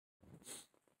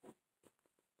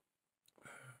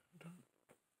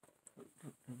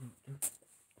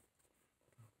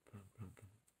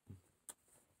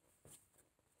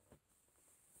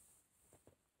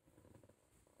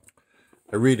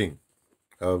a reading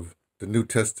of the New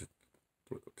Testament.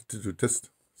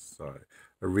 Sorry,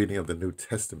 a reading of the New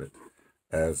Testament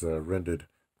as rendered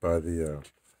by the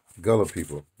Gullah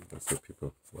people. That's the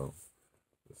people. Well,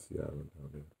 let's see, I don't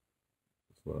know.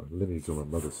 Well, lineage on my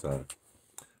mother's side.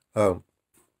 Um,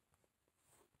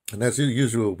 and as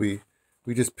usual, we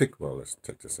just pick. Well, let's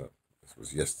check this out. This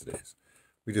was yesterday's.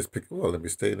 We just picked. Well, let me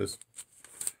stay in this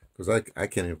because I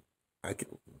can't even. I can.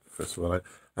 First of all,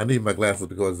 I need my glasses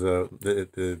because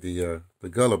the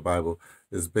Gullah Bible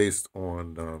is based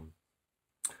on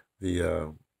the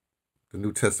uh, the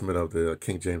New Testament of the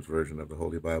King James version of the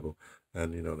Holy Bible,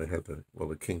 and they have the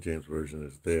King James version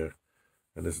is there,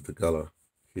 and this is the Gullah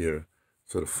here,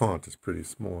 so the font is pretty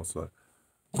small, so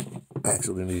I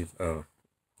actually need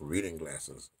reading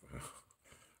glasses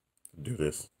to do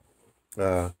this.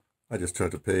 I just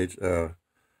turned the page.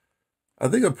 I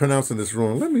think I'm pronouncing this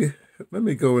wrong. Let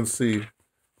me go and see,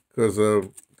 because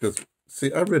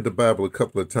see, I read the Bible a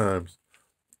couple of times,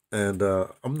 and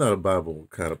I'm not a Bible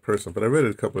kind of person, but I read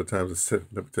it a couple of times.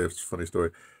 Let me tell you a funny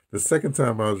story. The second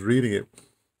time I was reading it,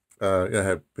 I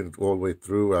had been all the way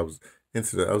through. I was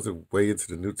way into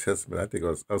the New Testament. I think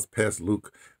I was past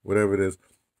Luke, whatever it is,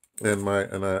 and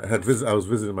I was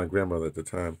visiting my grandmother at the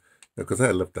time because I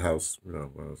had left the house, when I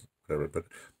was whatever,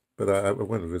 but I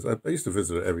went to visit. I used to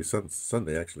visit her every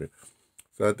Sunday actually.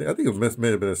 So I think it may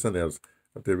have been a Sunday I was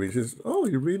up there reading. She said, "Oh,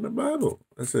 you're reading the Bible?"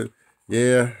 I said,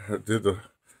 "Yeah, I did the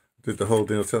whole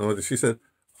thing of telling her." She said,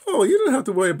 "Oh, you don't have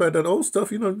to worry about that old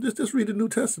stuff. Just read the New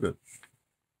Testament."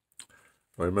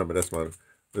 I remember that's my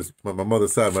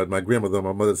mother's side, my grandmother on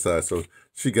my mother's side. So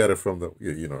she got it from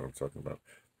you know what I'm talking about.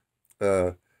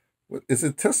 What is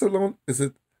it? Is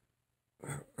it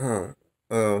uh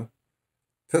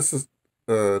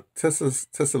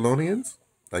Thessalonians?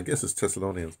 I guess it's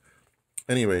Thessalonians.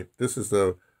 Anyway, this is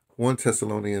 1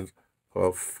 Thessalonians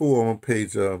 4 on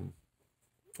page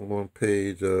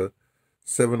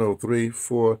 703.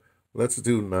 4. Let's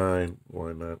do 9.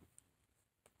 Why not?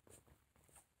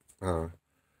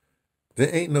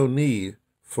 There ain't no need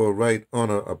for right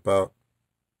honor about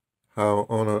how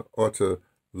honor ought to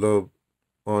love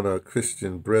honor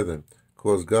Christian brethren,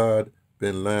 cause God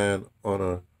been laying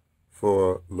honor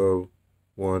for love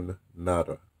one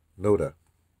nada. Noda.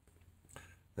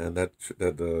 And that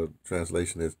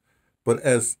translation is, but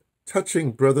as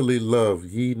touching brotherly love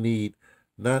ye need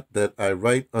not that I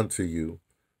write unto you,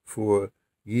 for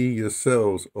ye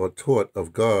yourselves are taught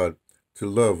of God to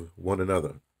love one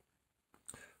another.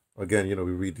 Again,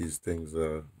 we read these things.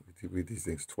 We read these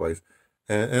things twice,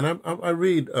 and I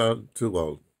read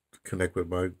to connect with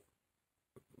my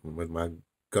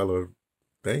Gullah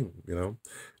thing, and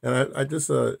I just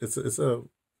I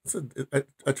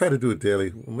try to do it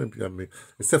daily. Maybe,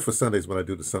 except for Sundays when I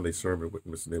do the Sunday sermon with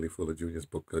Miss Neely Fuller Jr.'s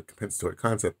book, Compensatory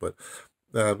Concept. But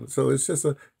so it's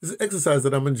an exercise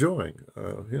that I'm enjoying.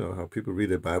 How people read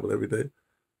their Bible every day.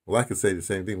 Well, I can say the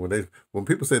same thing when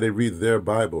people say they read their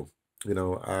Bible.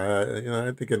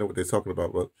 I think I know what they're talking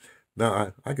about. But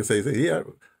now I can say, yeah,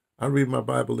 I read my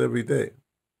Bible every day.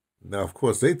 Now, of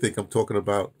course, they think I'm talking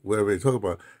about whatever they talk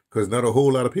about, because not a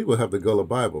whole lot of people have the Gullah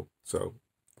Bible. So,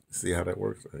 see how that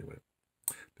works. Anyway,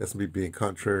 that's me being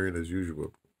contrarian as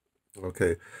usual.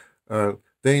 Okay. There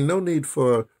ain't no need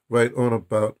for right on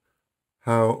about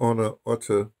how honor ought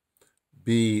to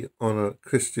be on a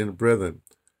Christian brethren,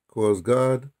 cause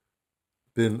God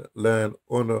been laying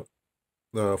honor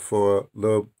for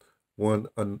love one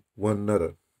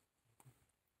another.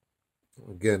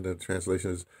 Again, the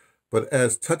translation is, but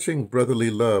as touching brotherly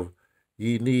love,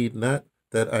 ye need not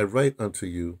that I write unto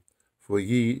you, for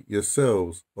ye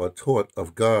yourselves are taught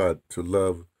of God to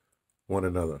love one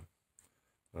another.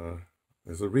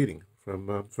 There's a reading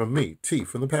from me, T,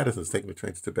 from the Pattersons, Taking the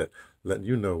Train to Tibet, letting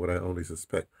you know what I only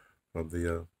suspect from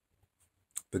the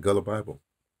Gullah Bible,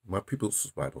 my people's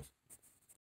Bible.